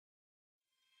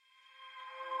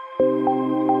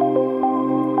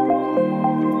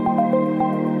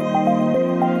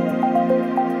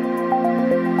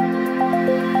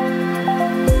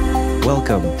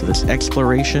welcome to this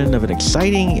exploration of an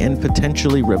exciting and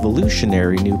potentially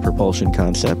revolutionary new propulsion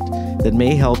concept that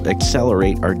may help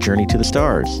accelerate our journey to the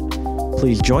stars.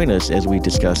 Please join us as we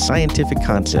discuss scientific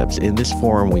concepts in this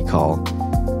forum we call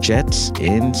Jets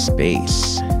in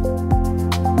Space.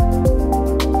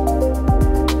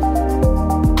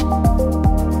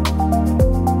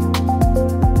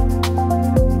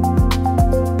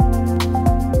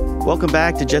 Welcome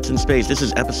back to Jets in Space. This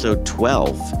is episode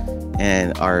 12,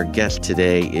 and our guest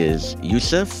today is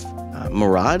Jousef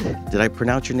Murad. Did I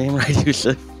pronounce your name right,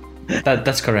 Jousef?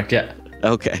 That's correct, yeah.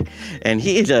 Okay. And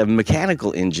he is a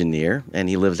mechanical engineer, and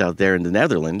he lives out there in the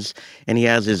Netherlands, and he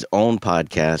has his own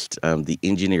podcast, the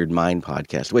Engineered Mind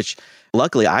podcast, which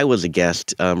luckily I was a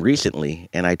guest recently,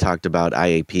 and I talked about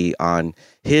IAP on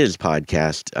his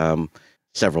podcast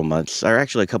several months, or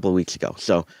actually a couple of weeks ago.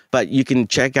 But you can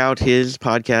check out his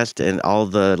podcast, and all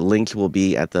the links will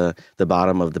be at the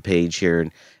bottom of the page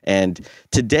here. And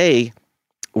today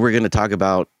we're going to talk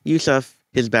about Jousef,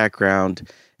 his background,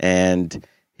 and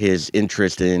his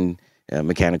interest in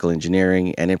mechanical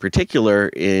engineering, and in particular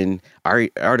in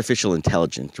artificial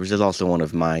intelligence, which is also one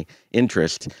of my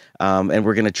interests. And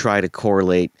we're going to try to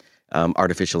correlate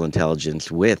artificial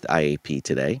intelligence with IAP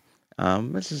today.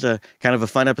 This is a kind of a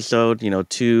fun episode,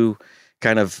 two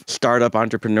kind of startup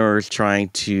entrepreneurs trying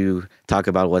to talk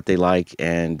about what they like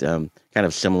and kind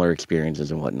of similar experiences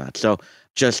and whatnot. So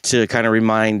just to kind of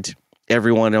remind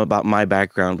everyone about my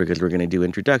background, because we're going to do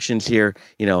introductions here,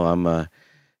 I'm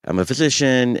a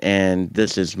physician, and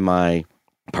this is my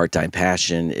part-time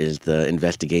passion is the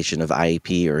investigation of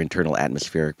IAP, or internal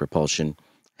atmospheric propulsion,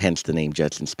 hence the name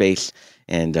Jets in Space.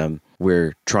 And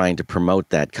we're trying to promote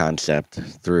that concept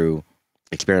through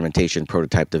experimentation,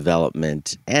 prototype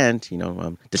development, and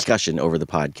discussion over the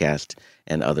podcast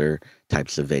and other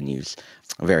types of venues.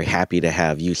 I'm very happy to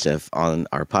have Jousef on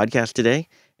our podcast today,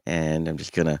 and I'm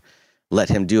just going to let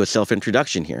him do a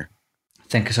self-introduction here.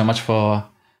 Thank you so much for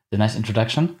the nice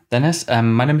introduction, Dennis.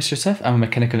 My name is Jousef. I'm a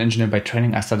mechanical engineer by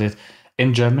training. I studied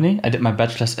in Germany. I did my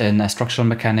bachelor's in structural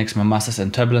mechanics, my master's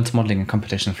in turbulence modeling and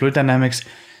computational fluid dynamics.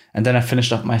 And then I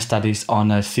finished up my studies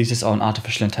on a thesis on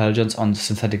artificial intelligence on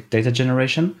synthetic data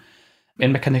generation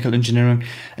in mechanical engineering.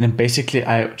 And then basically,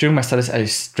 during my studies, I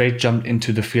straight jumped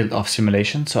into the field of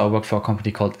simulation. So I worked for a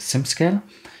company called SimScale.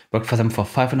 Worked for them for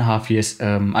 5.5 years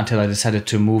until I decided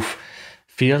to move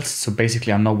fields. So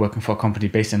basically, I'm now working for a company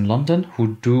based in London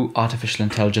who do artificial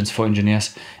intelligence for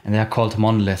engineers, and they are called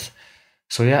Monolith.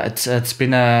 So yeah, it's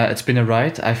been a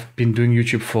ride. I've been doing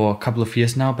YouTube for a couple of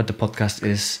years now, but the podcast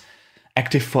is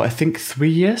active for I think 3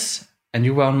 years, and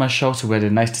you were on my show, so we had a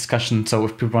nice discussion. So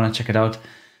if people want to check it out,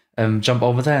 jump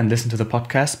over there and listen to the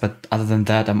podcast. But other than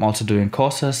that, I'm also doing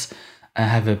courses. I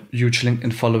have a huge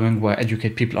LinkedIn following where I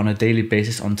educate people on a daily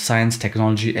basis on science,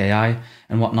 technology, AI,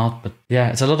 and whatnot. But yeah,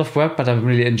 it's a lot of work, but I'm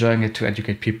really enjoying it to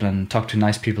educate people and talk to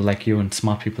nice people like you and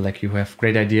smart people like you who have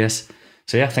great ideas.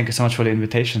 So yeah, thank you so much for the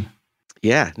invitation.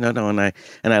 Yeah, no, and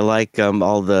I like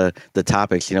all the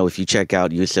topics. If you check out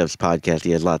Jousef's podcast,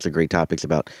 he has lots of great topics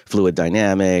about fluid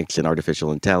dynamics and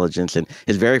artificial intelligence. And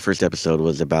his very first episode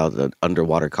was about the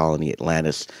underwater colony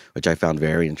Atlantis, which I found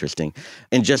very interesting.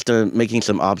 And just making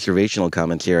some observational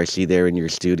comments here, I see there in your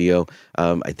studio,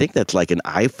 I think that's like an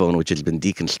iPhone which has been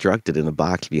deconstructed in a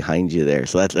box behind you there.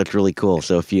 So that's really cool.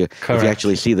 So if you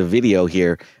actually see the video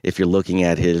here, if you're looking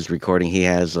at his recording, he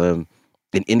has an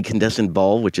incandescent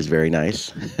bulb, which is very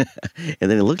nice. And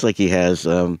then it looks like he has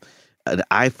an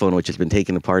iPhone, which has been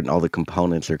taken apart, and all the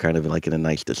components are kind of like in a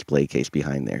nice display case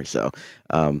behind there. So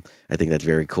I think that's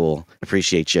very cool.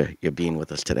 Appreciate you being with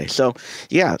us today. So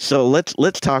yeah, so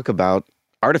let's talk about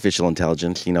artificial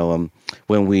intelligence.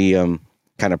 When we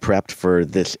kind of prepped for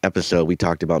this episode, we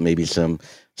talked about maybe some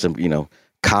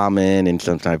common and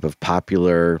some type of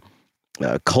popular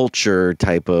culture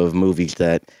type of movies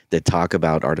that talk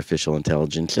about artificial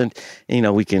intelligence, and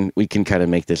we can kind of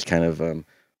make this kind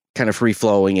of free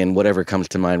flowing, and whatever comes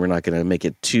to mind. We're not going to make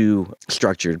it too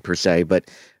structured per se, but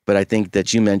I think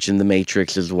that you mentioned The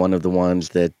Matrix is one of the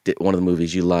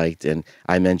movies you liked, and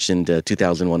I mentioned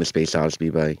 2001: A Space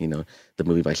Odyssey by the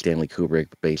movie by Stanley Kubrick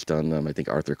based on I think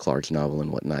Arthur Clarke's novel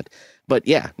and whatnot. But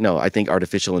yeah, no, I think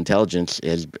artificial intelligence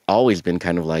has always been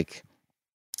kind of like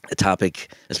a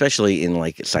topic, especially in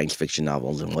like science fiction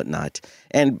novels and whatnot.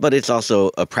 But it's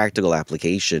also a practical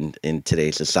application in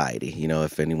today's society.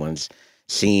 If anyone's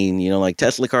seen, like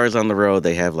Tesla cars on the road,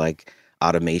 they have like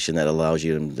automation that allows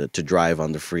you to drive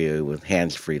on the freeway with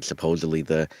hands-free. Supposedly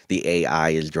the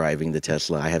AI is driving the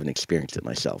Tesla. I haven't experienced it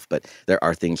myself, but there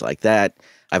are things like that.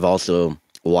 I've also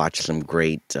watched some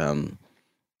great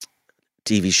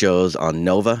TV shows on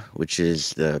Nova, which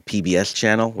is the PBS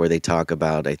channel, where they talk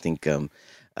about, I think,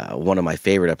 one of my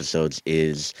favorite episodes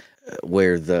is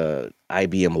where the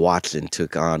IBM Watson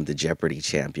took on the Jeopardy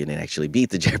champion and actually beat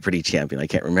the Jeopardy champion. I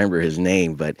can't remember his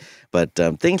name, but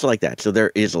things like that. So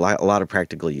there is a lot of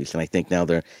practical use, and I think now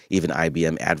there even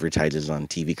IBM advertises on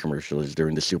TV commercials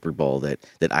during the Super Bowl that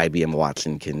IBM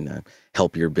Watson can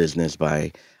help your business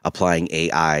by applying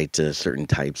AI to certain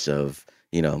types of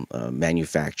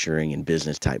manufacturing and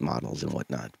business type models and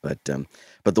whatnot. But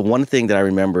the one thing that I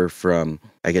remember from,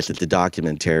 I guess it's the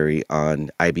documentary on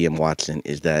IBM Watson,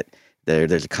 is that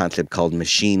there's a concept called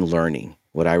machine learning.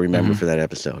 What I remember for that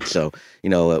episode. So,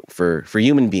 for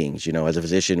human beings, as a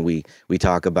physician, we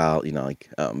talk about,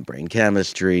 brain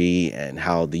chemistry and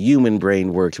how the human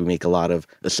brain works. We make a lot of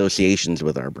associations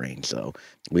with our brain. So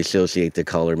we associate the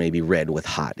color maybe red with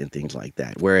hot and things like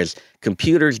that. Whereas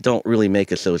computers don't really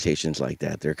make associations like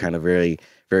that. They're kind of very,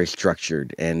 very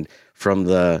structured. And from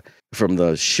the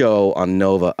show on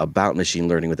Nova about machine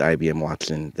learning with IBM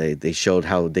Watson, they showed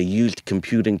how they used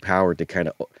computing power to kind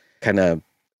of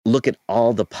look at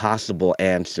all the possible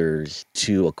answers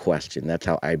to a question. That's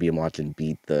how IBM Watson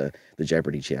beat the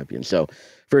Jeopardy champion. So,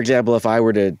 for example, if I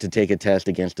were to take a test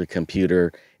against a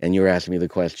computer and you were asking me the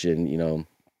question,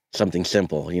 something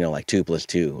simple, like 2 +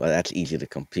 2, well, that's easy to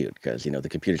compute because, the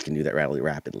computers can do that really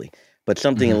rapidly. But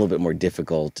something a little bit more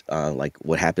difficult, like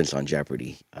what happens on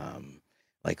Jeopardy,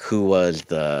 like who was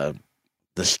the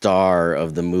star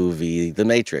of the movie The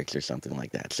Matrix or something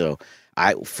like that. So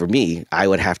I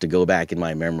would have to go back in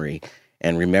my memory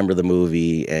and remember the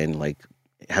movie and like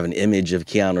have an image of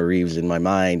Keanu Reeves in my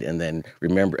mind and then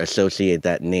associate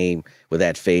that name with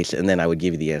that face. And then I would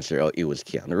give you the answer. Oh, it was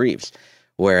Keanu Reeves.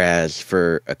 Whereas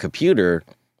for a computer,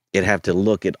 it'd have to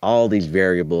look at all these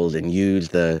variables and use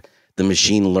the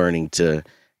machine learning to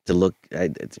look. I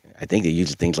think they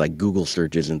use things like Google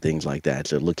searches and things like that.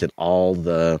 So it looks at all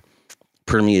the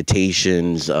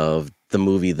permutations of the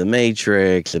movie The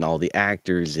Matrix and all the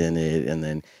actors in it, and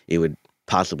then it would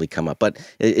possibly come up. But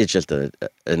it's just an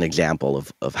example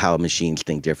of how machines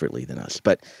think differently than us.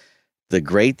 But the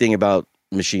great thing about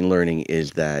machine learning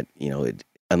is that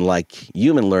unlike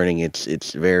human learning,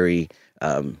 it's very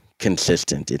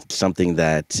consistent. It's something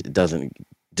that doesn't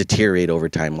deteriorate over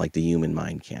time like the human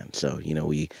mind can. So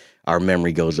our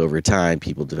memory goes over time.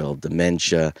 People develop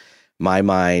dementia. My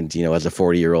mind, as a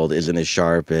 40-year-old, isn't as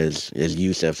sharp as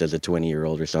Jousef's as a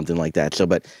 20-year-old or something like that. So,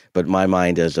 but my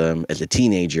mind as a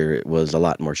teenager was a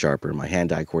lot more sharper. My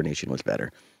hand-eye coordination was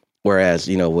better. Whereas,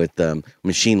 with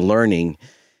machine learning,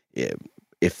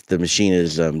 if the machine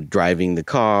is driving the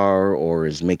car or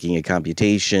is making a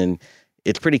computation,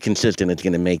 it's pretty consistent. It's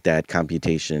going to make that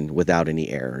computation without any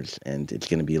errors, and it's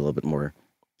going to be a little bit more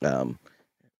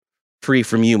free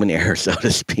from human error, so to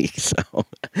speak. So,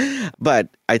 but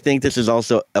I think this is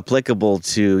also applicable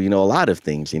to, a lot of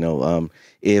things.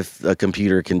 If a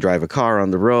computer can drive a car on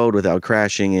the road without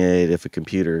crashing it, if a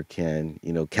computer can,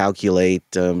 calculate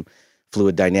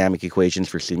fluid dynamic equations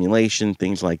for simulation,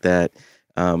 things like that,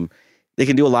 they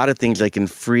can do a lot of things that can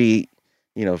free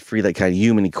that kind of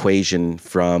human equation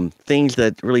from things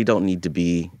that really don't need to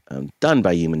be done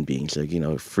by human beings. Like,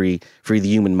 free the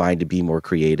human mind to be more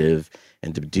creative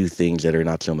and to do things that are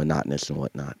not so monotonous and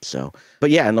whatnot. So,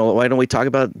 but yeah, no, why don't we talk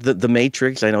about the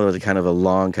Matrix? I know it was kind of a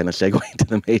long kind of segue to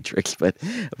the Matrix,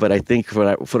 but I think what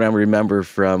I remember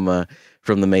from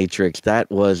the Matrix, that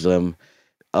was a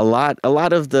lot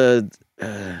of the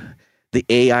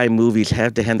AI movies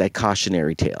have to have that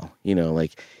cautionary tale.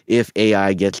 Like if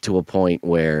AI gets to a point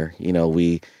where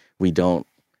we don't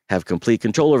have complete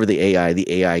control over the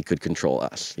AI could control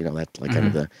us. That's like kind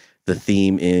of the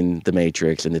theme in The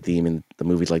Matrix and the theme in the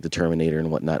movies like The Terminator and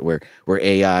whatnot, where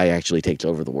AI actually takes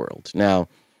over the world. Now,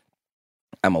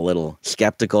 I'm a little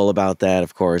skeptical about that,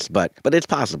 of course, but it's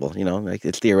possible. Like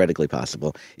it's theoretically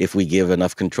possible. If we give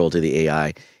enough control to the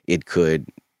AI, it could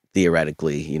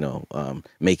theoretically,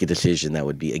 make a decision that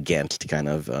would be against kind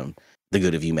of the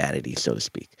good of humanity, so to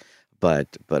speak. But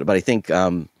I think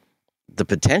the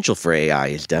potential for AI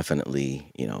is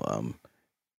definitely,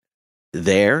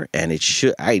 there, and it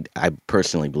should. I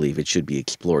personally believe it should be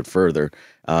explored further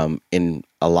in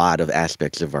a lot of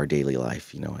aspects of our daily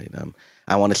life.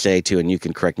 I want to say too, and you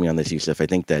can correct me on this, Jousef. I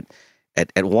think that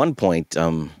at one point,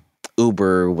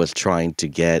 Uber was trying to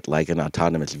get like an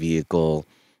autonomous vehicle,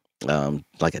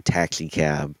 like a taxi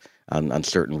cab on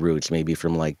certain routes, maybe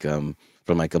from a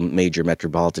major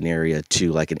metropolitan area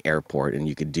to like an airport, and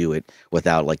you could do it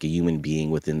without like a human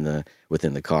being within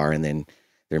the car, and then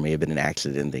there may have been an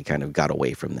accident. They kind of got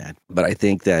away from that. But I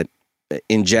think that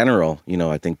in general,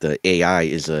 I think the AI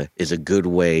is a good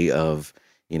way of,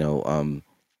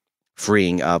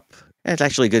 freeing up. And it's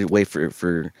actually a good way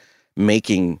for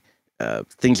making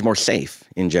things more safe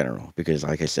in general. Because,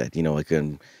 like I said, like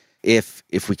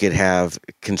if we could have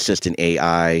consistent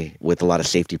AI with a lot of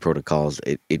safety protocols,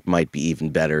 it might be even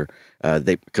better.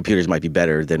 Computers might be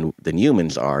better than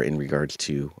humans are in regards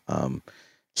to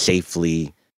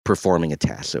safely performing a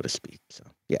task, so to speak. So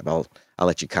yeah, I'll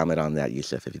let you comment on that,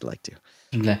 Jousef, if you'd like to.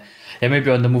 Yeah, maybe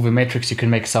on the movie Matrix, you can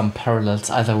make some parallels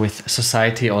either with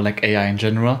society or like AI in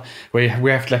general, where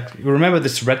we have like, you remember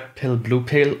this red pill, blue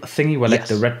pill thingy, where like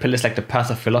the red pill is like the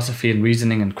path of philosophy and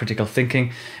reasoning and critical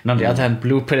thinking, and on the other hand,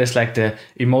 blue pill is like the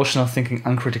emotional thinking,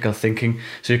 uncritical thinking.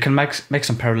 So you can make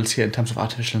some parallels here in terms of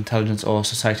artificial intelligence or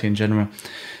society in general.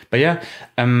 But yeah,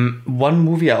 one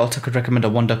movie I also could recommend,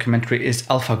 or one documentary, is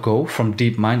AlphaGo from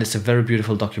DeepMind. It's a very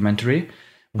beautiful documentary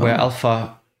where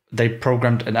they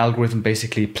programmed an algorithm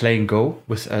basically playing Go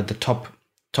with the top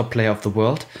player of the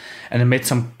world, and it made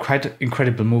some quite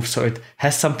incredible moves. So it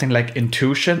has something like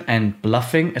intuition, and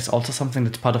bluffing is also something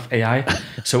that's part of AI.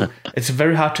 So it's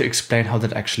very hard to explain how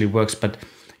that actually works. But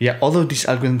yeah, although these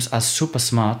algorithms are super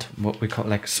smart, what we call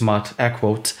like smart air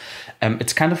quotes,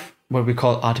 it's kind of what we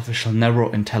call artificial narrow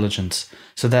intelligence.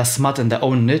 So they're smart in their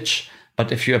own niche,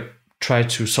 but if you try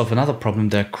to solve another problem,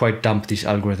 they're quite dumb, these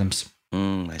algorithms.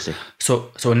 I see.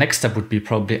 So a next step would be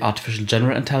probably artificial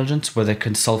general intelligence, where they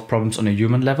can solve problems on a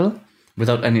human level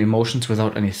without any emotions,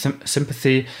 without any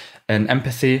sympathy and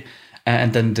empathy.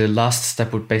 And then the last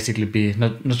step would basically be,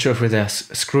 not sure if they're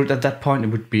screwed at that point, it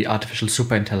would be artificial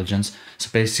super intelligence. So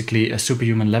basically a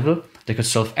superhuman level. They could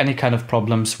solve any kind of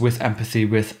problems with empathy,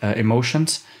 with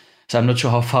emotions. So I'm not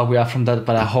sure how far we are from that,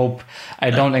 but I hope I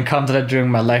don't encounter that during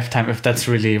my lifetime, if that's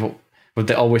really what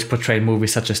they always portray in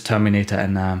movies such as Terminator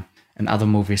and other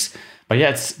movies. But yeah,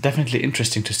 it's definitely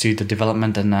interesting to see the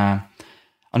development. And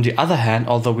on the other hand,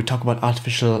 although we talk about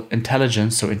artificial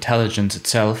intelligence, so intelligence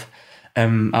itself,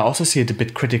 I also see it a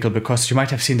bit critical, because you might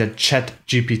have seen that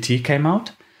ChatGPT came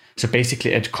out. So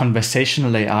basically a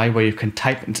conversational AI where you can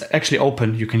type, it's actually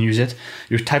open, you can use it.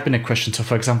 You type in a question. So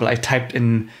for example, I typed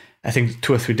in, I think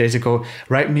 2 or 3 days ago,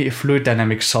 write me a fluid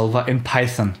dynamics solver in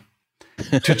Python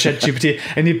to ChatGPT.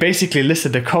 And he basically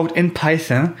listed the code in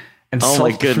Python and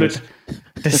solved the fluid.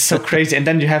 This is so crazy. And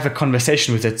then you have a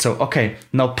conversation with it. So, okay,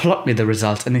 now plot me the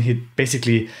results. And then he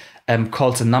basically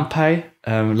calls a NumPy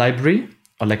library,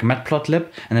 or like a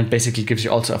matplotlib, and then basically gives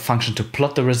you also a function to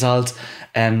plot the results.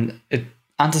 And it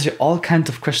answers you all kinds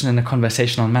of questions in a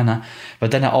conversational manner.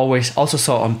 But then I always also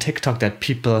saw on TikTok that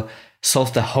people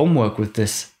solve their homework with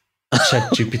this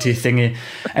ChatGPT thingy.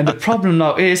 And the problem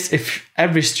now is, if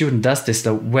every student does this,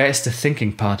 though, where is the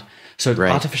thinking part? So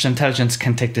artificial intelligence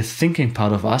can take the thinking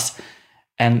part of us,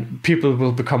 and people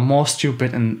will become more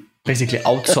stupid and basically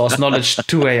outsource knowledge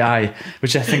to AI,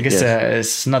 which I think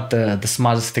is not the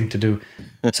smartest thing to do.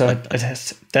 So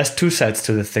there's two sides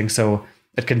to the thing. So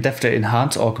it can definitely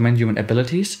enhance or augment human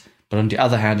abilities, but on the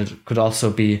other hand, it could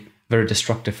also be very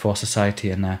destructive for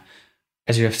society. And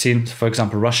as you have seen, for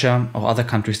example, Russia or other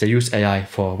countries, they use AI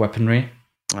for weaponry.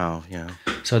 Oh, yeah.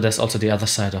 So there's also the other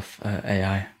side of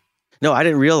AI. No, I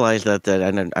didn't realize that,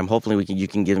 and I'm hoping you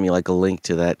can give me like a link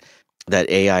to that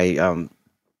AI.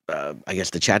 I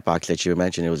guess the chat box that you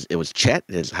mentioned. It was Chet.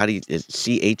 Is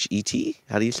CHET?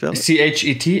 How do you spell it?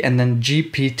 CHET and then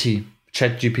GPT.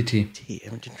 ChatGPT.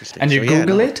 Interesting. And you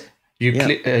Google it. You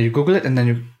Google it, and then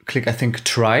you click, I think,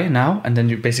 try now, and then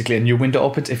you basically, a new window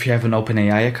opens if you have an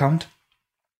OpenAI account.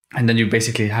 And then you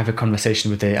basically have a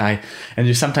conversation with the AI. And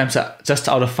you sometimes, just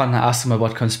out of fun, ask them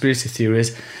about conspiracy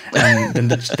theories. And then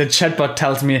the chatbot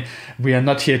tells me, we are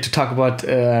not here to talk about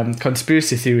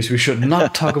conspiracy theories. We should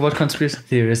not talk about conspiracy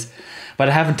theories. But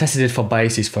I haven't tested it for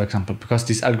biases, for example, because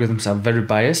these algorithms are very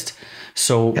biased.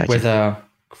 So whether,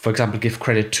 for example, give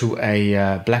credit to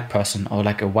a black person or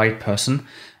like a white person,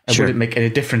 would it make any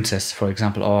differences, for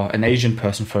example, or an Asian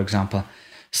person, for example?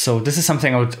 So this is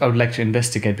something I would like to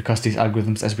investigate, because these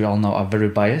algorithms, as we all know, are very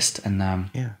biased. And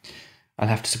I'll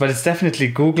have to. But it's definitely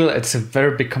Google. It's a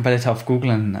very big competitor of Google,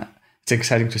 and it's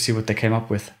exciting to see what they came up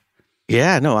with.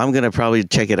 Yeah, no, I'm going to probably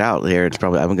check it out here.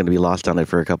 I'm going to be lost on it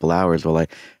for a couple hours while I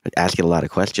ask it a lot of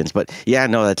questions. But yeah,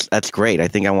 no, that's great. I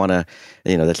think I want to,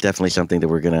 that's definitely something that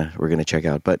we're going to check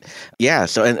out. But yeah,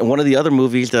 so, and one of the other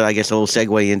movies that I guess I'll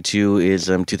segue into is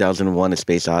 2001: A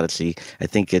Space Odyssey. I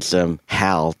think it's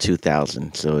HAL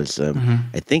 2000. So it's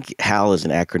I think HAL is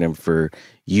an acronym for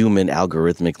Human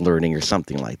Algorithmic Learning or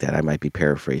something like that. I might be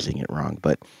paraphrasing it wrong,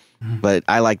 but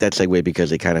I like that segue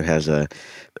because it kind of has a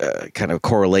kind of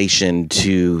correlation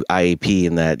to IAP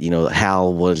in that,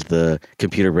 HAL was the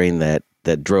computer brain that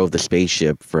drove the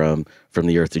spaceship from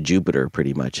the Earth to Jupiter,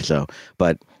 pretty much. So,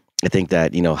 but I think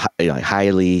that,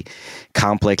 highly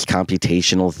complex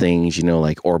computational things,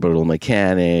 like orbital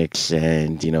mechanics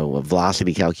and,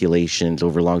 velocity calculations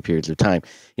over long periods of time,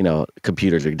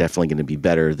 computers are definitely going to be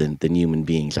better than human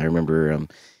beings. I remember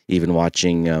even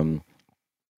watching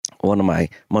one of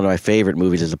my favorite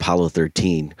movies is Apollo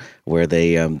 13, where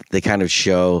they kind of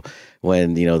show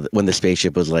when when the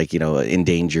spaceship was like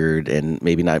endangered and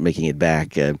maybe not making it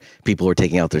back, people were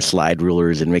taking out their slide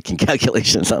rulers and making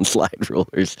calculations on slide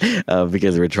rulers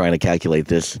because they were trying to calculate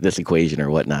this equation or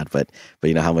whatnot. But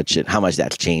how much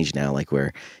that's changed now, like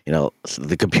where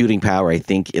the computing power, I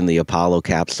think, in the Apollo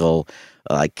capsule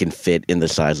can fit in the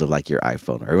size of like your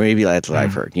iPhone, or maybe that's what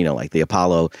I've heard. Like the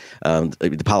Apollo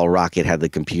rocket had the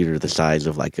computer the size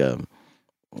of like a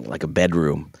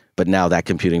bedroom, but now that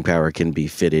computing power can be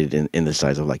fitted in the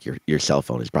size of like your cell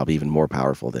phone. Is probably even more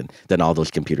powerful than all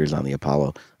those computers on the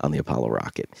Apollo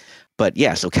rocket. But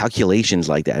yeah, so calculations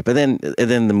like that. But then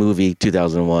the movie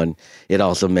 2001, it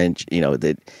also meant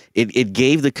that it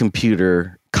gave the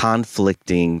computer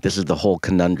conflicting. This is the whole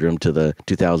conundrum to the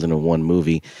 2001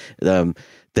 movie.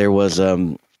 There was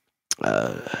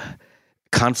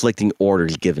conflicting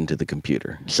orders given to the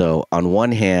computer. So on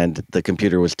one hand, the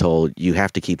computer was told, you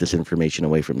have to keep this information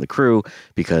away from the crew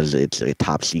because it's a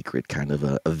top secret kind of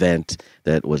a event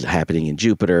that was happening in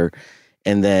Jupiter.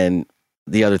 And then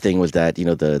the other thing was that,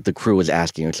 the crew was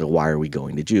asking, so why are we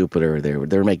going to Jupiter? They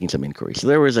were making some inquiries. So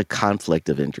there was a conflict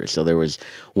of interest. So there was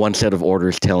one set of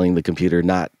orders telling the computer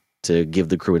not to give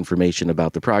the crew information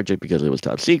about the project because it was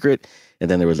top secret.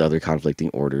 And then there was other conflicting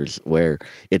orders where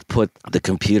it put the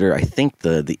computer, I think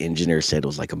the engineer said it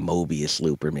was like a Mobius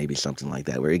loop or maybe something like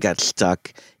that, where it got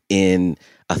stuck in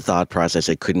a thought process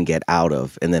it couldn't get out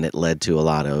of. And then it led to a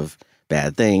lot of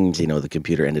bad things. The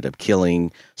computer ended up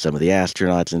killing some of the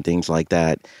astronauts and things like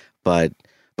that. But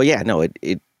yeah, no,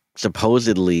 it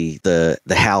supposedly the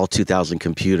HAL 2000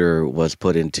 computer was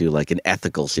put into like an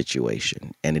ethical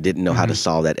situation, and it didn't know how to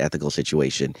solve that ethical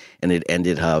situation, and it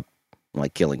ended up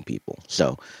like killing people.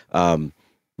 So,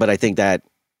 but I think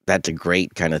that's a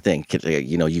great kind of thing.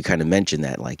 You kind of mentioned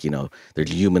that, like,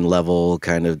 there's human level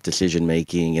kind of decision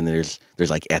making, and there's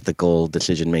like ethical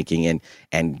decision making,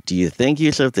 and do you think,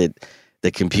 Jousef, that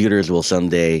the computers will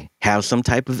someday have some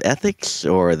type of ethics,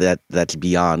 or that's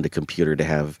beyond the computer to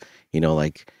have,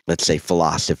 like, let's say,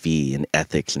 philosophy and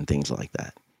ethics and things like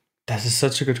that? That is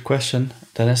such a good question,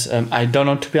 Dennis. I don't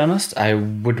know, to be honest. I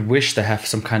would wish they have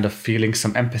some kind of feeling,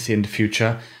 some empathy in the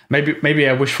future. Maybe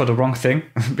I wish for the wrong thing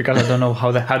because I don't know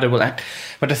how they will act.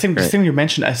 But I think the thing you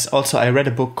mentioned is also, I read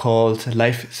a book called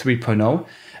Life 3.0,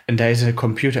 and there is a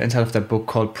computer inside of that book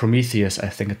called Prometheus, I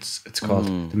think it's called,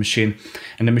 the machine.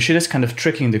 And the machine is kind of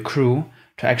tricking the crew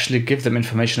to actually give them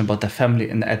information about their family.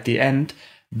 And at the end,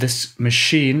 this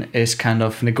machine is kind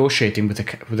of negotiating with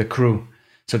the crew,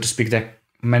 so to speak. They're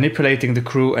manipulating the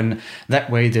crew, and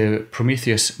that way the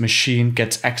Prometheus machine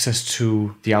gets access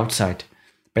to the outside,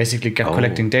 basically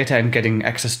collecting data and getting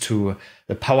access to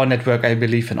the power network, I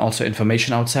believe, and also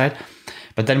information outside.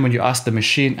 But then when you ask the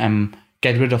machine,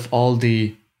 get rid of all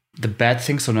the bad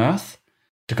things on Earth,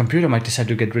 the computer might decide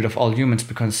to get rid of all humans,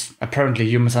 because apparently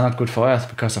humans are not good for Earth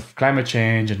because of climate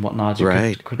change and whatnot.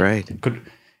 You could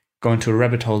go into a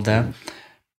rabbit hole there.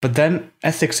 But then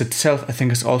ethics itself, I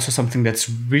think, is also something that's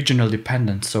regional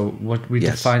dependent. So what we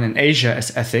define in Asia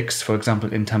as ethics, for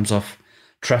example, in terms of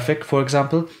traffic, for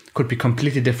example, could be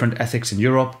completely different ethics in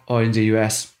Europe or in the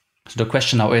US. So the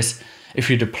question now is, if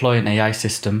you deploy an AI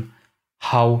system,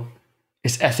 how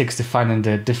is ethics defined in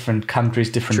the different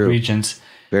countries, different regions?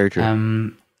 Very true.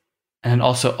 And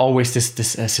also always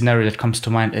this scenario that comes to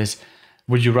mind is,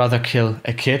 would you rather kill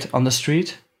a kid on the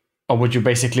street, or would you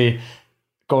basically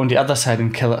go on the other side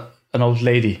and kill an old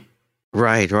lady?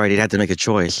 Right. You'd have to make a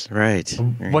choice. Right.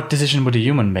 What decision would a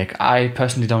human make? I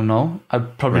personally don't know.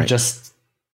 I'd probably just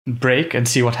break and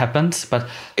see what happens. But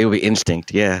it would be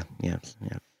instinct. Yeah.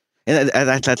 And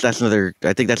that's another.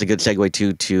 I think that's a good segue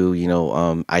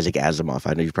to Isaac Asimov.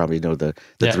 I know you probably know the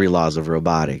 3 laws of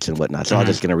robotics and whatnot. So I'm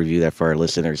just going to review that for our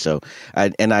listeners. So,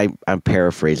 I'm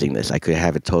paraphrasing this. I could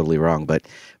have it totally wrong, but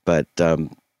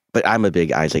I'm a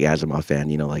big Isaac Asimov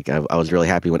fan. I was really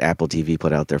happy when Apple TV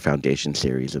put out their Foundation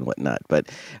series and whatnot. But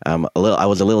I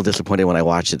was a little disappointed when I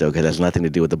watched it, though, because it has nothing to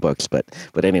do with the books. But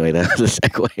anyway, that was a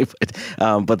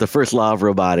segue. But the first law of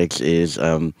robotics is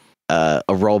a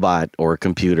robot or a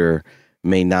computer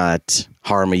may not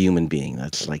harm a human being.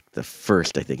 That's like the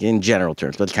first, I think, in general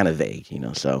terms, but it's kind of vague.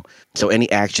 So any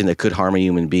action that could harm a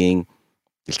human being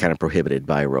is kind of prohibited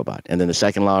by a robot. And then the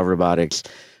second law of robotics,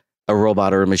 a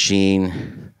robot or a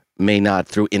machine may not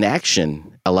through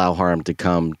inaction allow harm to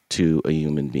come to a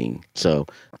human being. So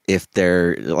if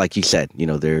they're, like you said,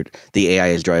 the AI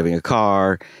is driving a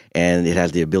car and it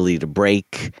has the ability to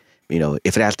brake,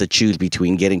 if it has to choose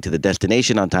between getting to the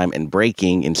destination on time and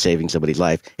braking and saving somebody's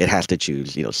life, it has to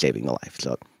choose, saving the life.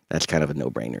 So that's kind of a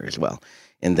no-brainer as well.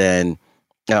 And then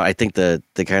I think the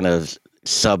kind of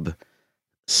sub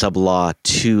law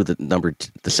to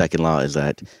the second law is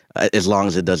that as long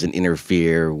as it doesn't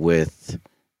interfere with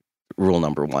rule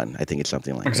number one, I think it's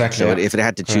something like that. So if it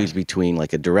had to choose between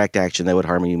like a direct action that would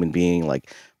harm a human being,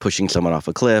 like pushing someone off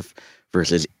a cliff,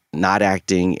 versus not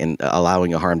acting and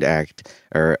allowing a harm to act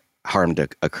or harm to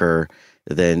occur,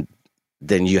 then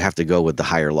you have to go with the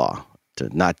higher law to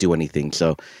not do anything.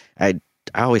 So I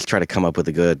always try to come up with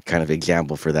a good kind of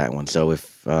example for that one. So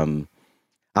if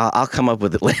I'll come up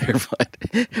with it later,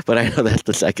 but I know that's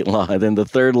the second law. And then the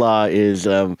third law is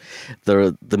the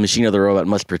machine or the robot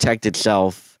must protect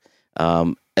itself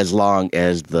as long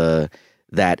as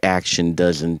that action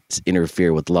doesn't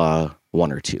interfere with law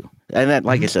 1 or 2. And that,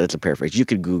 like I said, it's a paraphrase. You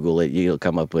could Google it. You'll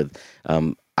come up with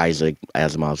Isaac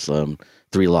Asimov's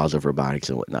 3 laws of robotics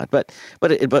and whatnot. But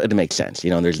it makes sense.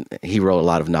 He wrote a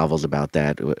lot of novels about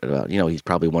that. He's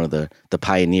probably one of the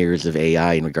pioneers of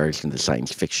AI in regards to the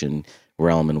science fiction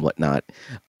realm and whatnot.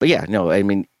 But yeah, no, I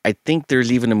mean, I think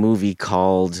there's even a movie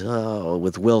called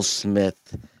with Will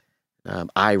Smith,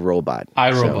 iRobot.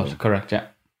 iRobot, correct, yeah.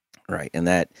 Right, and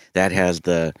that has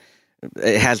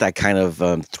it has that kind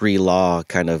of 3 law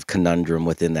kind of conundrum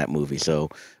within that movie. So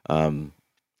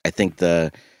I think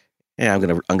I'm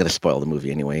gonna spoil the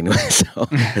movie anyway. So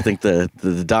I think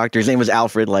the doctor's name was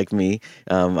Alfred, like me.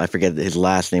 I forget his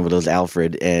last name, but it was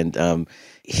Alfred, and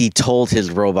he told his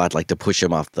robot like to push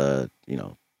him out the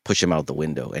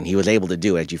window, and he was able to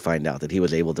do it. As you find out that he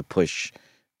was able to push,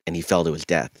 and he fell to his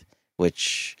death,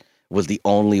 which was the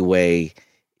only way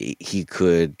he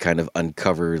could kind of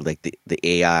uncover like the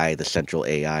AI, the central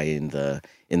AI in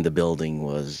the building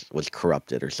was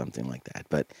corrupted or something like that.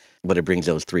 But it brings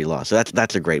those 3 laws. So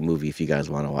that's a great movie if you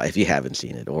guys want to watch, if you haven't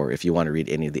seen it, or if you want to read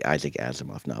any of the Isaac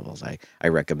Asimov novels. I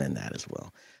recommend that as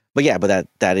well. But yeah, but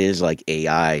that is like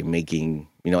AI making,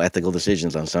 ethical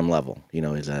decisions on some level.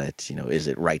 Is that, is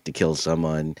it right to kill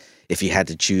someone? If you had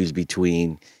to choose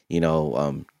between,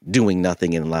 doing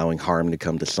nothing and allowing harm to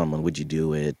come to someone, would you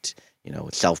do it?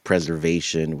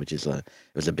 Self-preservation, which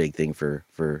was a big thing for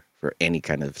any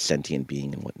kind of sentient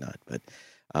being and whatnot. But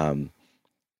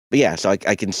yeah, so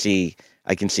I can see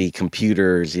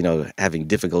computers, having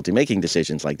difficulty making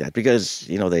decisions like that because,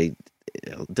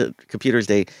 the computers,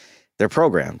 they're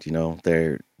programmed,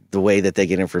 they're, the way that they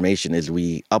get information is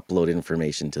we upload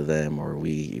information to them, or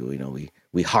we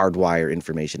hardwire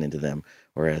information into them.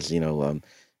 Whereas,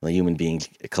 human beings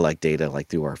collect data like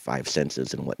through our 5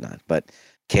 senses and whatnot. But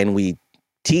can we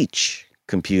teach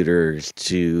computers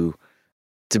to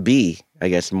be, I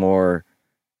guess, more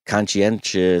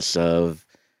conscientious of?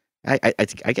 I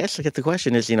guess the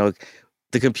question is,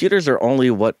 the computers are only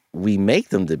what we make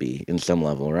them to be in some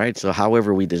level, right? So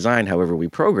however we design, however we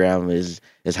program is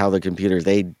how the computers,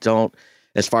 they don't,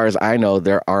 as far as I know,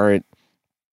 there aren't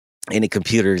any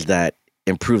computers that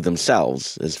improve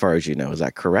themselves, as far as you know. Is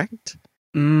that correct?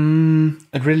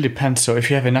 It really depends. So if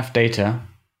you have enough data,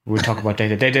 we'll talk about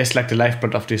data. Data is like the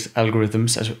lifeblood of these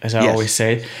algorithms, as I always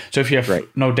say. So if you have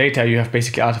no data, you have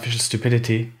basically artificial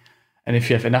stupidity. And if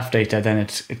you have enough data, then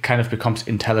it kind of becomes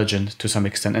intelligent to some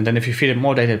extent. And then if you feed it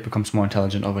more data, it becomes more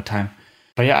intelligent over time.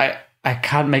 But yeah, I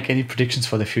can't make any predictions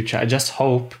for the future. I just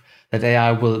hope that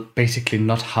AI will basically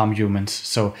not harm humans.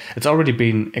 So it's already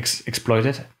been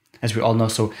exploited, as we all know.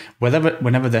 So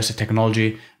whenever there's a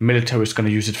technology, military is going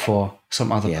to use it for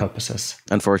some other purposes.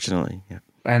 Unfortunately, yeah.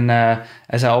 And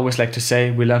as I always like to say,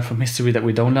 we learn from history that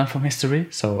we don't learn from history.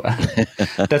 So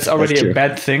that's already a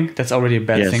bad thing. That's already a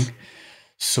bad thing.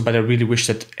 So, but I really wish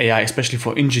that AI, especially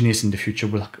for engineers in the future,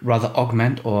 will rather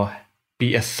augment or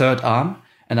be a third arm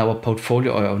in our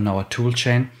portfolio or in our tool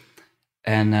chain,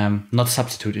 and not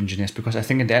substitute engineers. Because I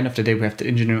think at the end of the day, we have the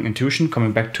engineering intuition,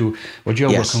 coming back to what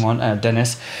you're working on,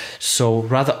 Dennis. So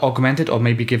rather augment it, or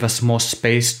maybe give us more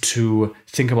space to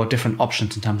think about different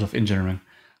options in terms of engineering,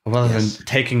 rather than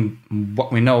taking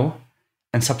what we know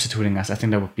and substituting us. I think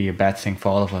that would be a bad thing for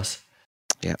all of us.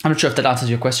 Yeah. I'm not sure if that answers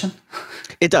your question.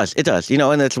 It does.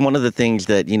 And that's one of the things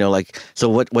that, so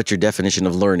what's your definition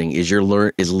of learning? Is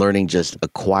learning just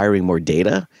acquiring more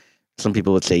data? Some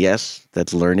people would say, yes,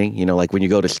 that's learning. Like when you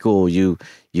go to school, you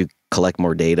collect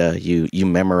more data, you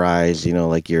memorize,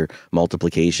 like your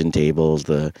multiplication tables,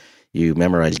 you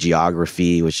memorize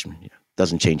geography, which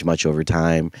doesn't change much over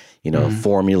time.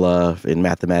 Formula in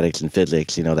mathematics and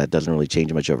physics, that doesn't really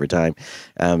change much over time.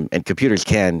 And computers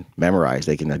can memorize;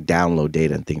 they can download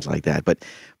data and things like that.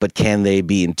 But can they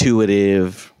be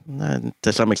intuitive?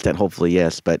 To some extent, hopefully,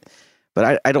 yes. But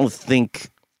I don't think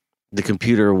the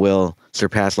computer will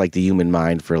surpass like the human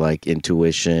mind for like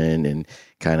intuition and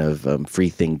kind of free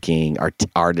thinking,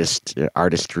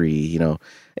 artistry.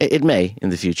 It may in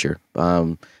the future,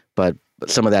 but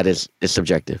some of that is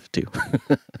subjective too.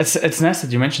 It's nice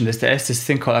that you mentioned this. There is this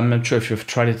thing called, I'm not sure if you've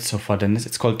tried it so far, Dennis.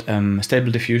 It's called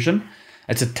Stable Diffusion.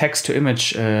 It's a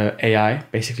text-to-image AI.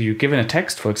 Basically, you're given a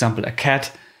text, for example, a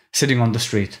cat sitting on the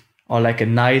street, or like a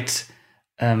night,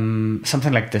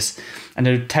 something like this. And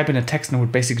then you type in a text and it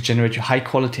would basically generate you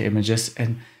high-quality images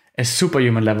in a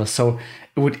superhuman level. So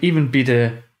it would even be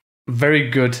the very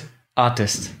good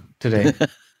artist today.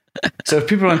 So if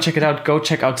people want to check it out, go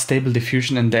check out Stable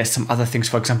Diffusion. And there's some other things.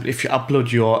 For example, if you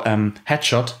upload your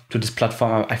headshot to this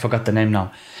platform, I forgot the name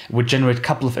now, it would generate a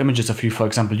couple of images of you. For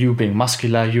example, you being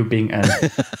muscular, you being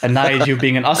a knight, you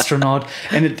being an astronaut.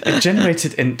 And it generates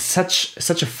it in such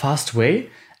a fast way.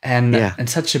 And in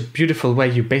such a beautiful way,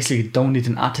 you basically don't need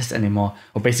an artist anymore.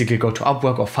 Or basically go to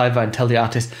Upwork or Fiverr and tell the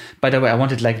artist, by the way, I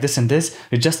want it like this and this.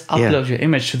 You just upload your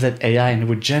image to that AI and it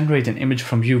would generate an image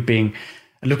from you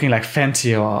looking like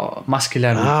fancy or muscular.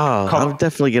 I'm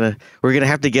definitely we're gonna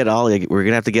have to get all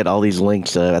these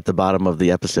links at the bottom of the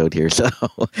episode here, so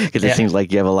because it seems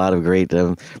like you have a lot of great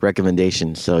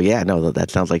recommendations. So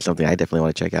that sounds like something I definitely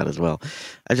want to check out as well.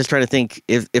 I'm just trying to think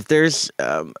if there's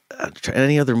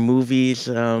any other movies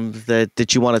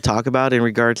that you want to talk about in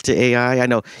regards to AI. I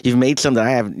know you've made some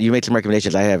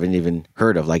recommendations I haven't even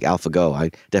heard of, like AlphaGo. I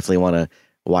definitely want to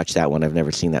watch that one. I've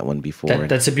never seen that one before.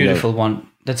 That's a beautiful one.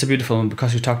 That's a beautiful one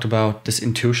because you talked about this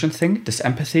intuition thing, this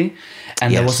empathy.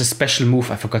 And there was a special move,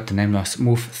 I forgot the name now,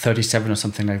 move 37 or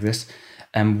something like this,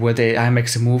 where the AI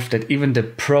makes a move that even the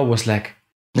pro was like,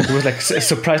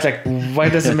 surprised, like, why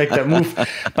does it make that move?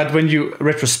 But when you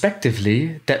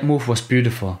retrospectively, that move was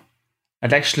beautiful.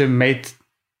 It actually made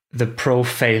the pro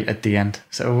fail at the end.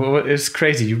 So it's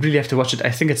crazy. You really have to watch it. I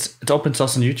think it's open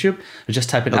source on YouTube. You just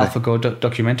type in AlphaGo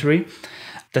documentary.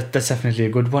 That's definitely a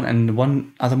good one. And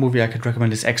one other movie I could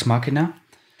recommend is Ex Machina.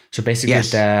 So basically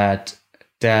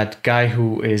that guy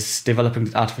who is developing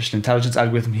the artificial intelligence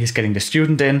algorithm, he's getting the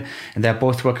student in and they're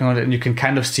both working on it. And you can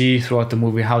kind of see throughout the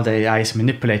movie how the AI is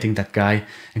manipulating that guy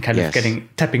and kind of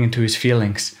tapping into his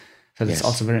feelings. So that's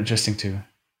also very interesting to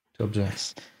observe.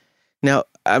 Yes. Now,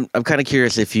 I'm kind of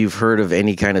curious if you've heard of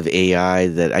any kind of AI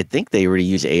that I think they already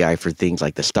use AI for things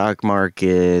like the stock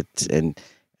market and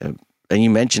you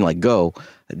mentioned like Go.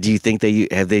 Do you think they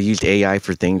used AI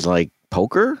for things like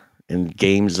poker and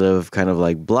games of kind of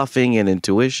like bluffing and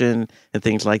intuition and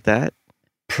things like that?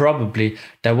 Probably.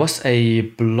 There was a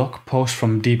blog post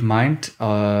from DeepMind,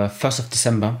 1st of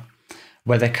December,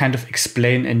 where they kind of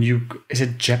explain is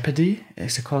it Jeopardy?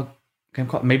 Is it called? Game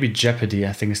called maybe Jeopardy,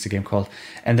 I think is the game called.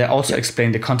 And they also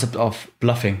explain the concept of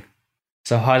bluffing.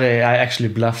 So how the AI actually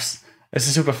bluffs. This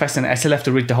is super fascinating. I still have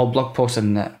to read the whole blog post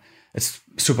and it's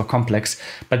super complex.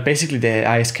 But basically the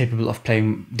AI is capable of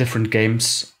playing different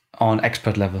games on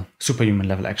expert level, superhuman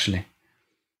level actually.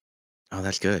 Oh,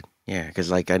 that's good. Yeah,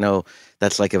 because like I know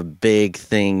that's like a big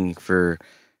thing for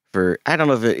I don't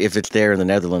know if it's there in the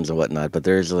Netherlands and whatnot, but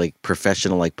there's like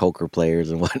professional like poker players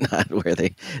and whatnot where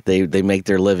they make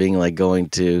their living like going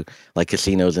to like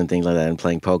casinos and things like that and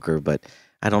playing poker. But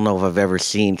I don't know if I've ever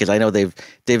seen, because I know they've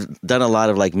done a lot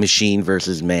of like machine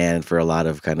versus man for a lot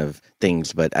of kind of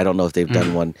things, but I don't know if they've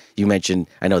done one. You mentioned,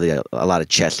 I know a lot of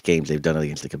chess games they've done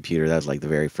against the computer. That was like the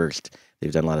very first.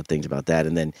 They've done a lot of things about that,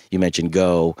 and then you mentioned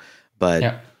Go, but.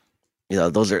 Yeah.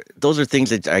 Those are things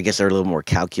that I guess are a little more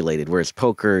calculated, whereas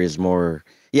poker is more,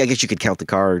 I guess you could count the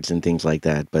cards and things like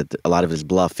that, but a lot of it is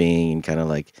bluffing and kind of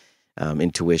like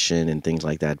intuition and things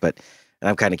like that. But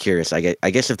I'm kind of curious. I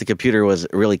guess if the computer was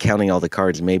really counting all the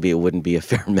cards, maybe it wouldn't be a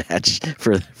fair match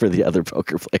for the other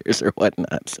poker players or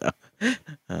whatnot. So,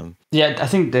 I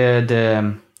think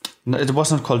it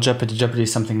wasn't called Jeopardy. Jeopardy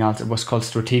is something else. It was called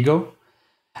Stratego.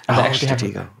 And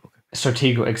Stratego.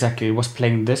 Stratego, exactly. It was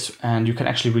playing this, and you can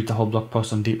actually read the whole blog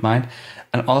post on DeepMind.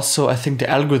 And also, I think the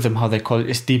algorithm, how they call it,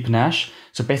 is Deep Nash.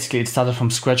 So basically, it started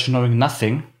from scratch, knowing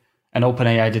nothing. And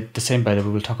OpenAI did the same, by the way.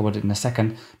 We'll talk about it in a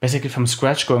second. Basically, from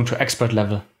scratch, going to expert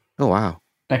level. Oh, wow.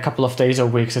 In a couple of days or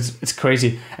weeks. It's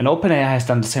crazy. And OpenAI has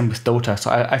done the same with Dota. So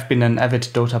I've been an avid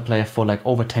Dota player for like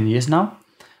over 10 years now.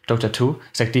 Dota 2.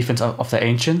 It's like Defense of the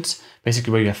Ancients.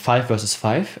 Basically, where you have 5 versus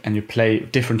 5. And you play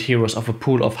different heroes of a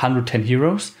pool of 110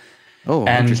 heroes. Oh,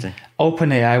 and interesting.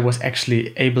 OpenAI was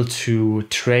actually able to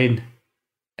train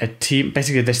a team.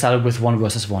 Basically, they started with 1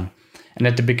 versus 1. And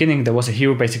at the beginning, there was a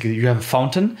hero. Basically, you have a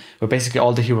fountain where basically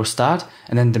all the heroes start,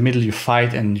 and then in the middle you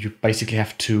fight, and you basically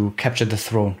have to capture the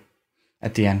throne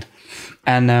at the end.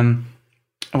 And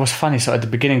it was funny. So at the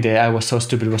beginning, the AI was so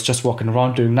stupid. It was just walking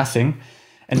around doing nothing.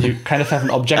 And you kind of have an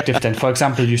objective then. For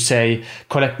example, you say,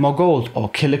 collect more gold or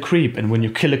kill a creep. And when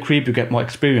you kill a creep, you get more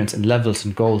experience and levels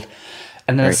and gold.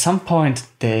 And then at some point,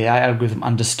 the AI algorithm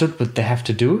understood what they have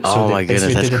to do. So my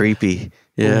goodness, that's creepy.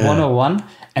 Yeah. 101.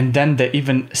 And then they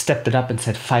even stepped it up and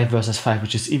said 5 versus 5,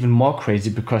 which is even more crazy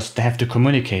because they have to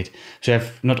communicate. So you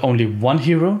have not only one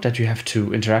hero that you have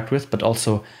to interact with, but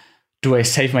also, do I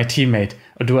save my teammate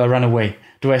or do I run away?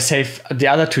 Do I save the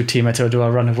other 2 teammates or do I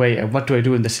run away? And what do I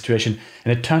do in this situation?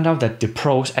 And it turned out that the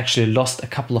pros actually lost a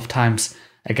couple of times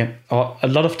again, or a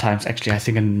lot of times actually. I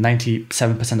think in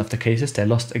 97% of the cases they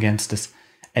lost against this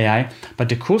AI. But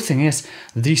the cool thing is,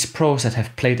 these pros that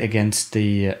have played against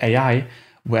the AI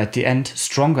were at the end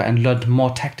stronger and learned more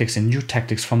tactics and new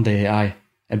tactics from the AI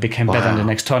and became better in the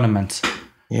next tournaments.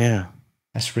 Yeah.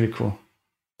 That's really cool.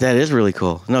 That is really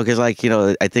cool. No, because I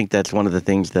think that's one of the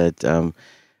things that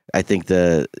I think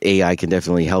the AI can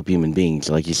definitely help human beings,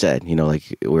 like you said,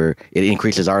 where it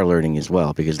increases our learning as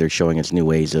well, because they're showing us new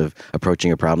ways of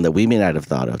approaching a problem that we may not have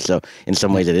thought of. So in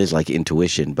some ways it is like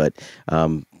intuition, but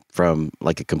from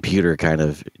like a computer kind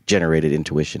of generated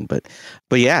intuition. But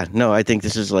yeah, no, I think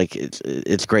this is like,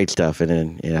 it's great stuff.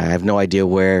 And I have no idea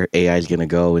where AI is going to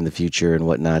go in the future and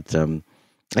whatnot.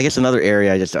 I guess another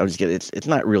area it's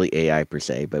not really AI per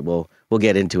se, but we'll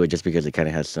get into it just because it kind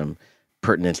of has some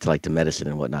pertinence to like the medicine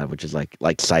and whatnot, which is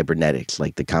like cybernetics,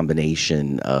 like the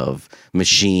combination of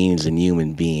machines and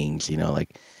human beings.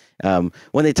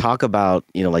 When they talk about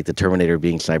like the Terminator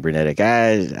being cybernetic,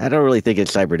 I don't really think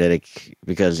it's cybernetic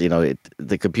because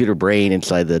the computer brain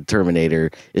inside the Terminator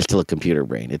is still a computer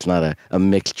brain. It's not a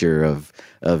mixture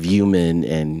of human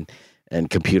and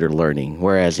computer learning.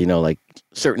 Whereas like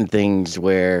certain things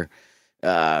where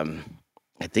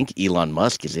I think Elon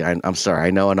Musk is. I'm sorry.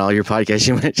 I know on all your podcasts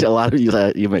you mentioned a lot of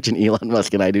you mentioned Elon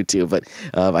Musk, and I do too. But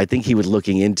I think he was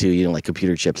looking into like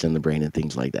computer chips in the brain and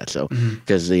things like that. So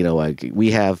because we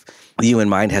have the human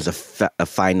mind has a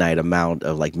finite amount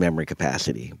of like memory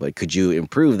capacity, but could you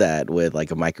improve that with like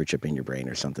a microchip in your brain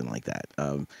or something like that?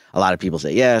 A lot of people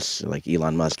say yes. Like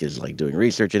Elon Musk is like doing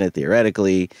research in it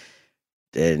theoretically.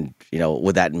 And,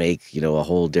 would that make, a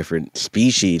whole different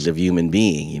species of human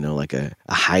being, like a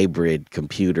hybrid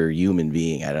computer human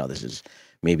being? I don't know. This is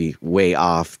maybe way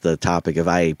off the topic of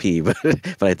IAP,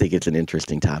 but I think it's an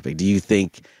interesting topic. Do you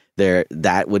think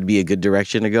that would be a good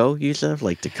direction to go, Jousef?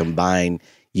 Like to combine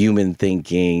human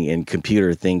thinking and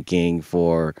computer thinking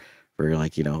for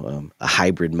like, a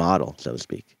hybrid model, so to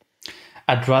speak?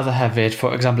 I'd rather have it,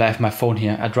 for example, I have my phone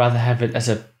here. I'd rather have it as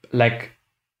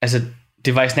a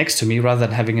device next to me rather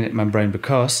than having it in my brain,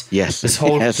 because this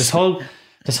whole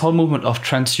movement of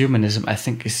transhumanism, I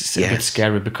think, is a bit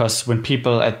scary, because when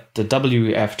people at the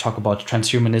WEF talk about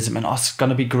transhumanism and it's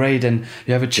gonna be great and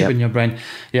you have a chip in your brain,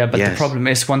 but the problem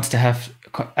is once they have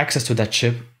access to that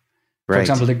chip, for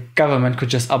example, the government could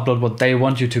just upload what they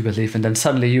want you to believe, and then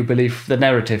suddenly you believe the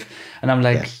narrative. And I'm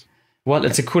like, well,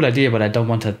 it's a cool idea, but I don't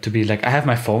want it to be like, I have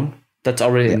my phone. That's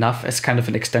already enough as kind of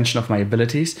an extension of my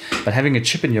abilities. But having a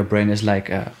chip in your brain is like,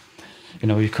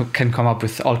 you can come up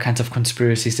with all kinds of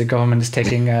conspiracies. The government is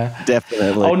taking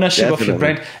ownership of your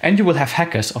brain. And you will have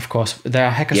hackers, of course. There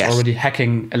are hackers already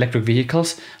hacking electric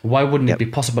vehicles. Why wouldn't it be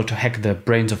possible to hack the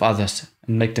brains of others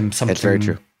and make them something? That's very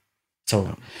true.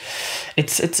 So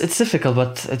it's difficult,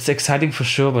 but it's exciting for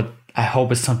sure. But I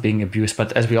hope it's not being abused.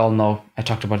 But as we all know, I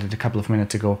talked about it a couple of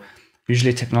minutes ago,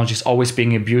 usually technology is always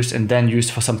being abused and then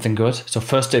used for something good. So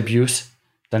first the abuse,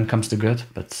 then comes the good.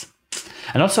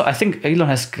 And also, I think Elon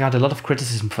has got a lot of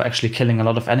criticism for actually killing a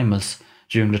lot of animals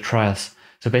during the trials.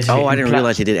 So basically, I didn't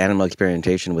realize he did animal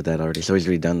experimentation with that already. So he's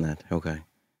already done that. Okay.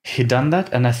 He done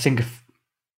that, and I think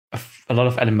a lot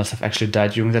of animals have actually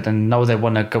died during that, and now they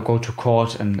want to go to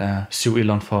court and sue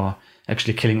Elon for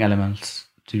actually killing animals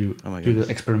to do the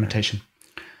experimentation.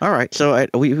 All right. So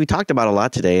we talked about a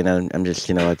lot today, and I'm just,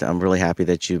 I'm really happy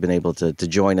that you've been able to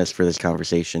join us for this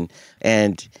conversation.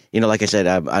 And, like I said,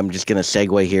 I'm just going to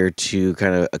segue here to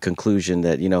kind of a conclusion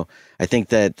that, I think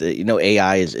that,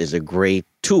 AI is a great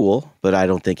tool, but I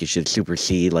don't think it should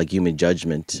supersede like human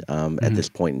judgment at this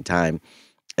point in time.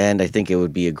 And I think it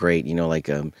would be a great,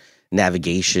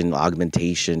 navigation,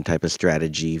 augmentation type of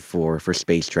strategy for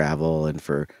space travel and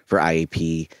for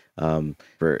IAP.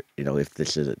 If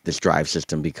this drive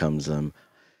system becomes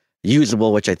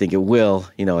usable, which I think it will.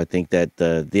 I think that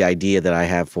the idea that I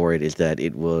have for it is that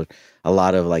it will, a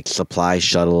lot of like supply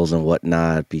shuttles and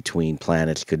whatnot between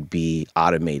planets could be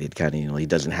automated kind of, it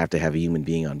doesn't have to have a human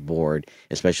being on board,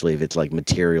 especially if it's like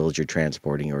materials you're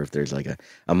transporting, or if there's like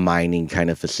a mining kind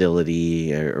of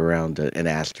facility around an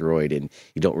asteroid and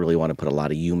you don't really want to put a lot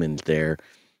of humans there.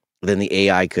 Then the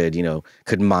AI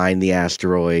could mine the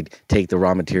asteroid, take the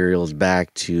raw materials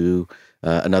back to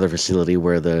another facility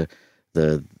where the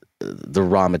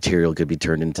raw material could be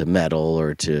turned into metal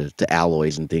or to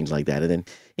alloys and things like that. And then,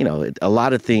 a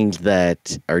lot of things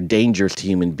that are dangerous to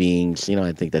human beings,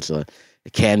 I think it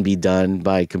can be done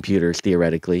by computers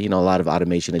theoretically. A lot of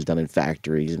automation is done in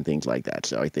factories and things like that.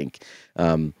 So I think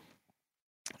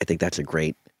that's a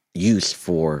great use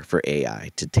for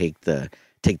AI to take the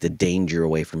danger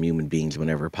away from human beings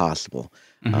whenever possible.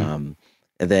 And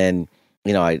then,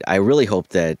 I really hope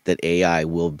that AI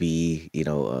will be,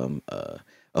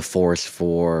 a force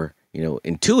for,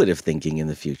 intuitive thinking in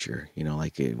the future.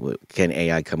 Can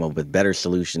AI come up with better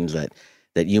solutions that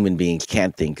human beings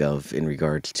can't think of in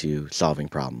regards to solving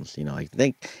problems? I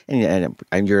think,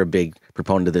 and you're a big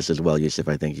proponent of this as well, Jousef.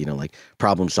 I think, like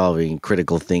problem solving,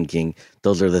 critical thinking,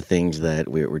 those are the things that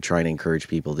we're trying to encourage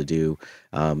people to do.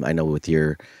 I know with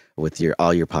your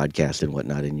all your podcasts and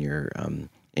whatnot in your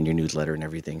newsletter and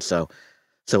everything. So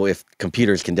if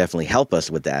computers can definitely help us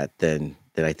with that, then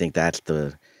I think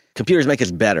computers make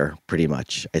us better, pretty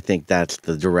much. I think that's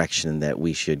the direction that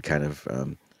we should kind of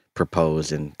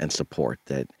propose and support.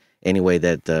 That any way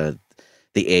that the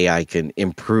AI can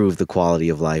improve the quality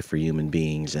of life for human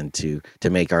beings and to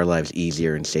make our lives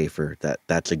easier and safer,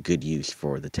 that's a good use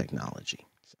for the technology.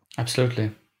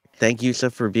 Absolutely. Thank you,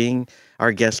 Jousef, for being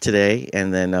our guest today.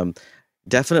 And then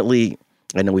definitely,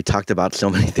 I know we talked about so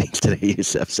many things today,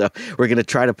 Jousef. So we're going to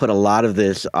try to put a lot of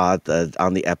this on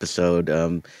the episode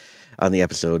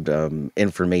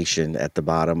information at the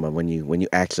bottom. When you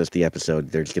access the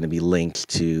episode, there's going to be links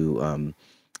to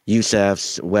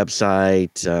Jousef's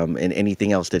website and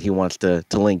anything else that he wants to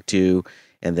link to.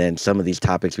 And then some of these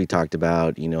topics we talked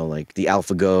about, like the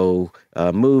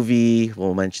AlphaGo movie,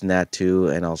 we'll mention that too,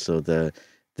 and also the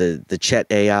Chet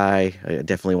AI. I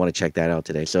definitely want to check that out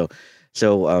today. So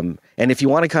and if you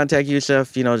want to contact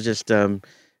Jousef, just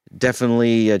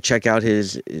definitely check out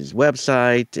his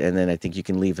website, and then I think you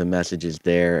can leave the messages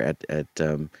there at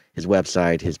his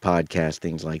website, his podcast,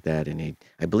 things like that. And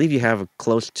I believe you have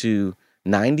close to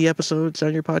 90 episodes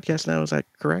on your podcast now. Is that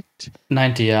correct?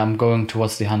 90. Yeah, I'm going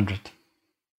towards the 100.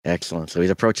 Excellent. So he's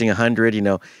approaching 100.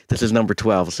 This is number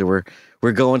 12, so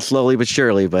we're going slowly but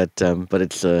surely. But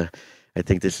it's I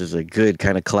think this is a good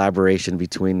kind of collaboration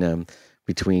between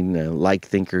like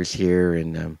thinkers here,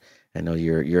 and I know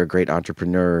you're a great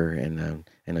entrepreneur, and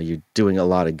I know you're doing a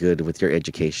lot of good with your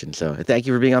education. So thank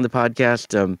you for being on the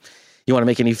podcast. You want to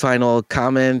make any final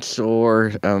comments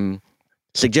or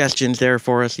suggestions there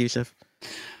for us, Jousef?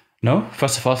 No,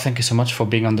 first of all, thank you so much for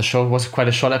being on the show. It was quite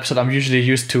a short episode. I'm usually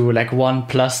used to like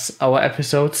 1+ hour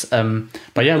episodes.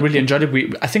 But yeah, really enjoyed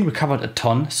it. I think we covered a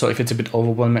ton. So if it's a bit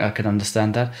overwhelming, I can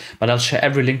understand that. But I'll share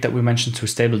every link that we mentioned to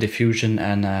Stable Diffusion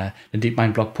and the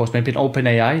DeepMind blog post. Maybe an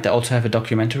OpenAI. They also have a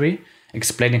documentary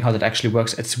explaining how that actually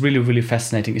works. It's really, really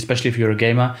fascinating, especially if you're a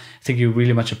gamer. I think you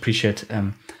really much appreciate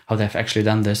how they've actually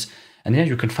done this. And yeah,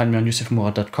 you can find me on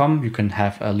jousefmurad.com. You can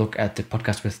have a look at the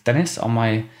podcast with Dennis on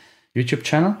my YouTube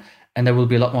channel, and there will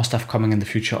be a lot more stuff coming in the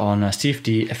future on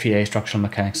CFD, FEA, structural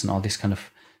mechanics, and all these kind of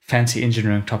fancy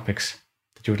engineering topics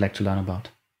that you would like to learn about.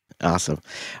 Awesome.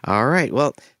 All right.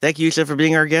 Well, thank you, Jousef, for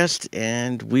being our guest,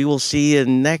 and we will see you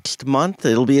next month.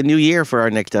 It'll be a new year for our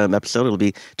next episode. It'll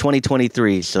be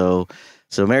 2023. So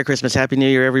Merry Christmas, Happy New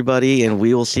Year, everybody, and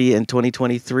we will see you in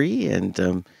 2023.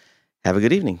 And have a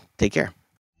good evening. Take care.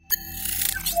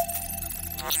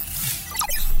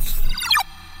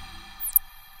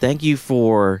 Thank you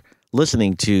for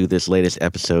listening to this latest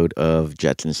episode of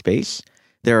Jets in Space.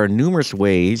 There are numerous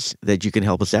ways that you can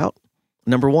help us out.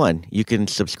 Number 1, you can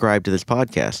subscribe to this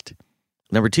podcast.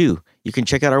 Number 2, you can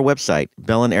check out our website,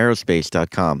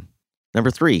 bellonaerospace.com.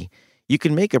 Number 3, you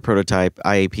can make a prototype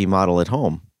IAP model at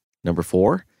home. Number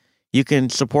 4, you can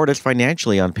support us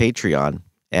financially on Patreon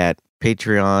at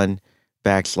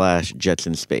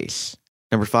patreon.com/jetsinspace.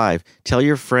 Number 5, tell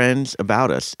your friends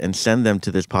about us and send them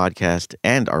to this podcast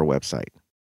and our website.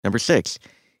 Number 6,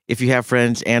 if you have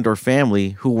friends and or family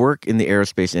who work in the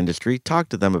aerospace industry, talk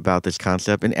to them about this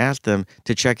concept and ask them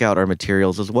to check out our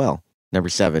materials as well. Number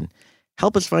 7,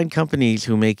 help us find companies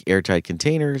who make airtight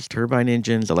containers, turbine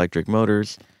engines, electric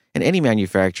motors, and any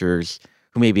manufacturers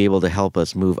who may be able to help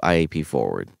us move IAP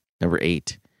forward. Number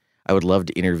 8, I would love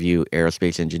to interview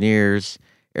aerospace engineers,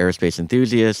 aerospace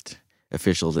enthusiasts,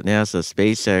 officials at NASA,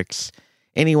 SpaceX,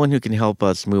 anyone who can help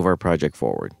us move our project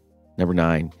forward. Number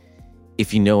 9,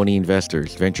 if you know any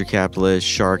investors, venture capitalists,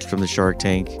 sharks from the Shark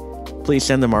Tank, please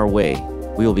send them our way.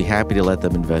 We will be happy to let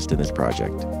them invest in this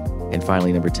project. And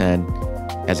finally, number 10,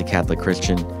 as a Catholic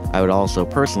Christian, I would also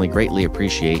personally greatly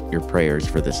appreciate your prayers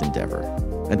for this endeavor.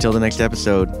 Until the next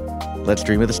episode, let's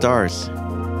dream of the stars.